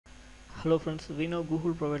Hello friends, we know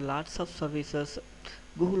Google provide lots of services.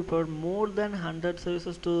 Google provide more than 100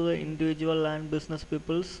 services to the individual and business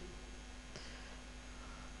peoples.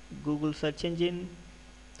 Google search engine,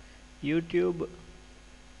 YouTube,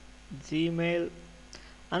 Gmail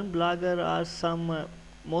and Blogger are some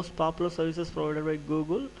most popular services provided by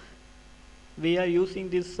Google. We are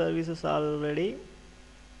using these services already.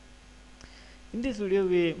 In this video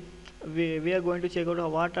we are going to check out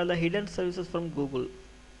what are the hidden services from Google.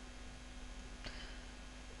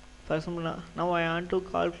 For example, now I want to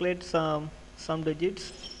calculate some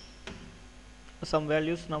digits, some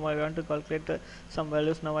values. Now I want to calculate some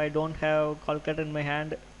values. Now I don't have calculator in my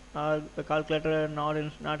hand, or a calculator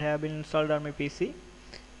not have been installed on my PC.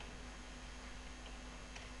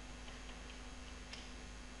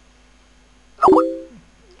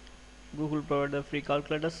 Google provide the free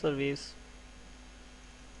calculator service.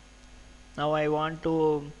 Now I want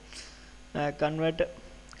to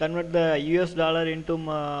convert the US dollar into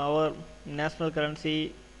our national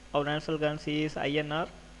currency. Our national currency is INR.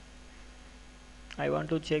 I want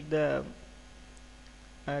to check the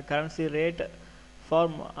currency rate for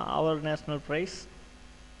our national price.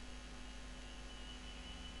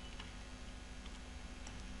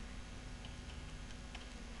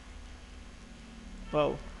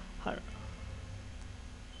 Wow,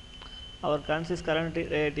 our currency's current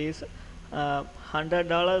rate is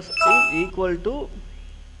 $100 is equal to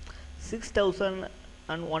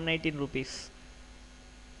 6,118 rupees.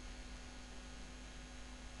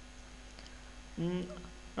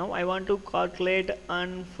 Now I want to calculate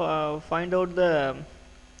and find out the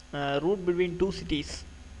route between two cities.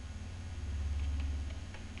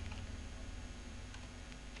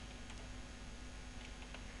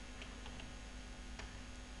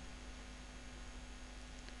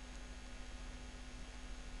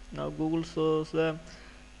 Now Google shows the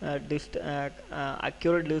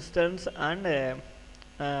accurate distance and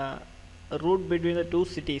route between the two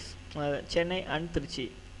cities, Chennai and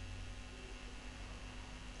Trichy.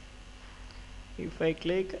 If I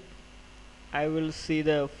click, I will see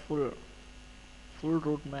the full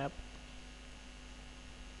route map.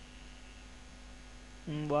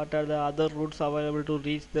 What are the other routes available to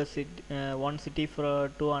reach the city, one city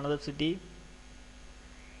to another city?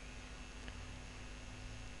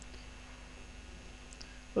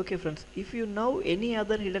 Okay friends, if you know any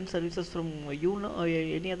other hidden services from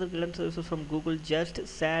Google, just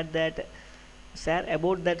share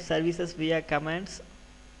about that services via comments.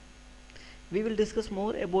 We will discuss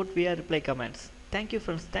more about via reply comments. Thank you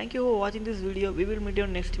friends. Thank you for watching this video. We will meet you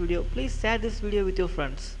in next video. Please share this video with your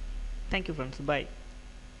friends. Thank you friends. Bye.